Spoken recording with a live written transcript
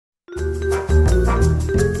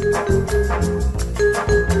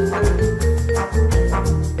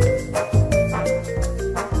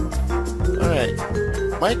Alright,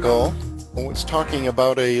 Michael was talking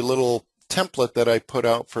about a little template that I put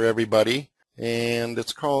out for everybody, and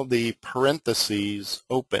it's called the parentheses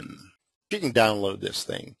open. You can download this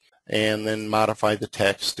thing and then modify the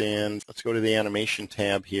text, and let's go to the animation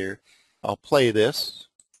tab here. I'll play this.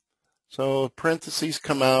 So parentheses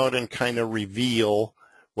come out and kind of reveal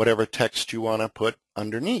whatever text you want to put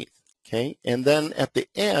underneath. Okay, and then at the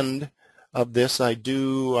end of this I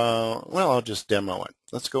do, well, I'll just demo it.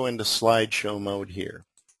 Let's go into slideshow mode here.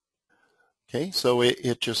 Okay, so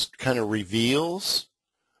it just kind of reveals,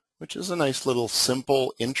 which is a nice little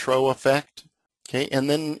simple intro effect. Okay, and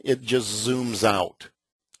then it just zooms out.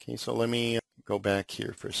 Okay, so let me go back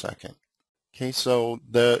here for a second. Okay, so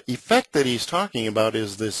the effect that he's talking about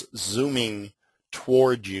is this zooming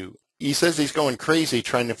toward you. He says he's going crazy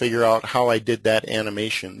trying to figure out how I did that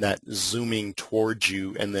animation, that zooming towards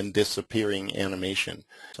you and then disappearing animation.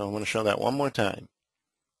 So I'm going to show that one more time.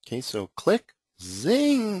 Okay, so click,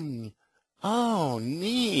 zing. Oh,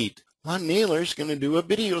 neat. Naylor's going to do a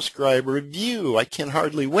video Scribe review. I can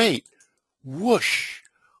hardly wait. Whoosh.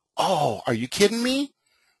 Oh, are you kidding me?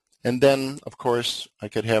 And then, of course, I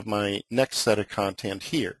could have my next set of content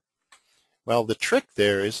here. Well, the trick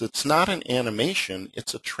there is it's not an animation,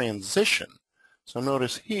 it's a transition. So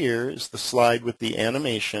notice here is the slide with the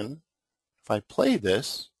animation. If I play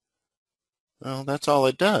this, well, that's all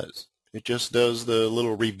it does. It just does the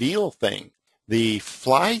little reveal thing. The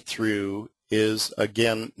fly-through is,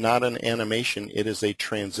 again, not an animation, it is a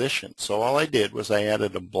transition. So all I did was I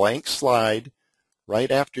added a blank slide right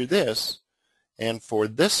after this, and for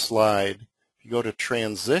this slide, if you go to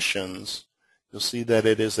transitions, you'll see that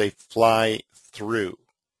it is a fly-through.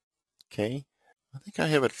 Okay? I think I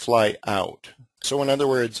have it fly out. So in other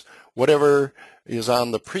words, whatever is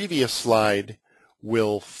on the previous slide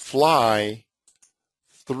will fly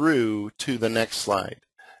through to the next slide.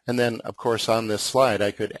 And then, of course, on this slide,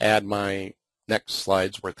 I could add my next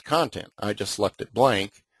slide's worth of content. I just left it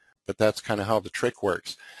blank, but that's kind of how the trick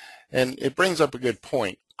works. And it brings up a good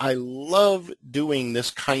point. I love doing this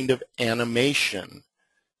kind of animation.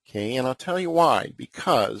 Okay, and I'll tell you why.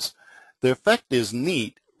 Because the effect is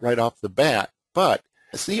neat right off the bat, but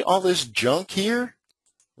see all this junk here,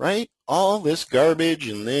 right? All this garbage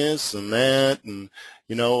and this and that, and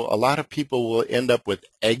you know, a lot of people will end up with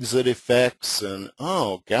exit effects, and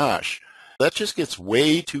oh gosh, that just gets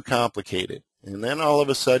way too complicated. And then all of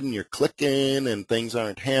a sudden you're clicking and things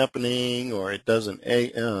aren't happening, or it doesn't,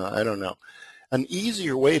 I don't know. An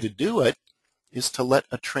easier way to do it is to let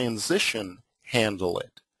a transition handle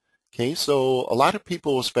it. Okay, so a lot of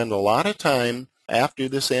people will spend a lot of time after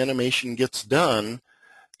this animation gets done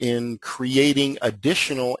in creating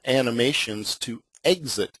additional animations to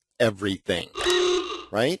exit everything,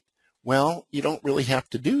 right? Well, you don't really have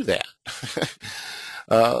to do that.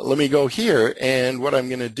 Let me go here, and what I'm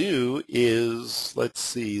going to do is, let's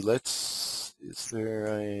see if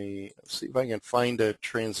I can find a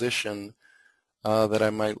transition that I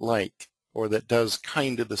might like, or that does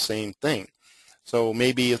kind of the same thing. So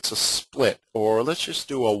maybe it's a split, or let's just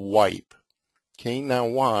do a wipe. Okay, now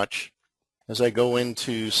watch as I go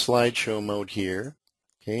into slideshow mode here.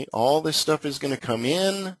 Okay, all this stuff is going to come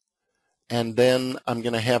in, and then I'm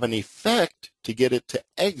going to have an effect to get it to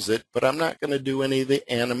exit, but I'm not going to do any of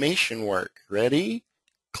the animation work. Ready?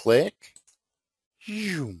 Click.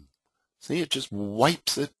 See, it just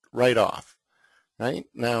wipes it right off. Right?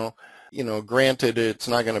 Now, you know, granted, it's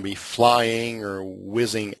not going to be flying or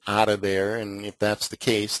whizzing out of there, and if that's the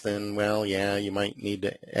case, then, well, yeah, you might need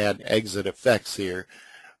to add exit effects here.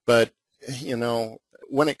 But, you know,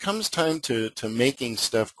 when it comes time to making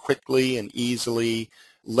stuff quickly and easily,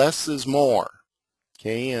 less is more.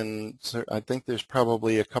 Okay, and so I think there's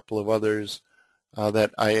probably a couple of others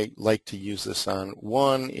that I like to use this on.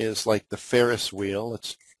 One is like the Ferris wheel.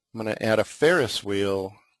 I'm going to add a Ferris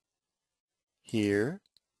wheel here.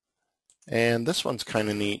 And this one's kind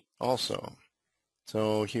of neat also.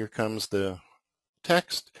 So here comes the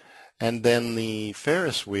text, and then the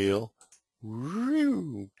Ferris wheel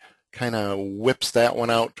kind of whips that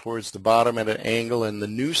one out towards the bottom at an angle, and the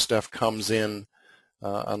new stuff comes in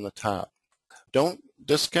on the top. Don't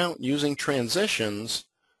discount using transitions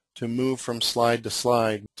to move from slide to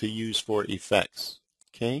slide to use for effects.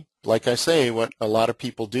 Okay? Like I say, what a lot of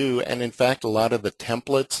people do, and in fact a lot of the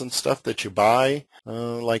templates and stuff that you buy,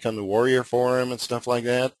 like on the Warrior Forum and stuff like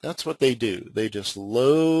that, that's what they do. They just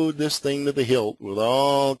load this thing to the hilt with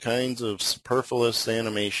all kinds of superfluous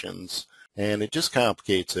animations, and it just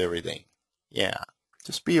complicates everything. Yeah,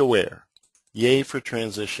 just be aware. Yay for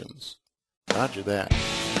transitions. Roger that.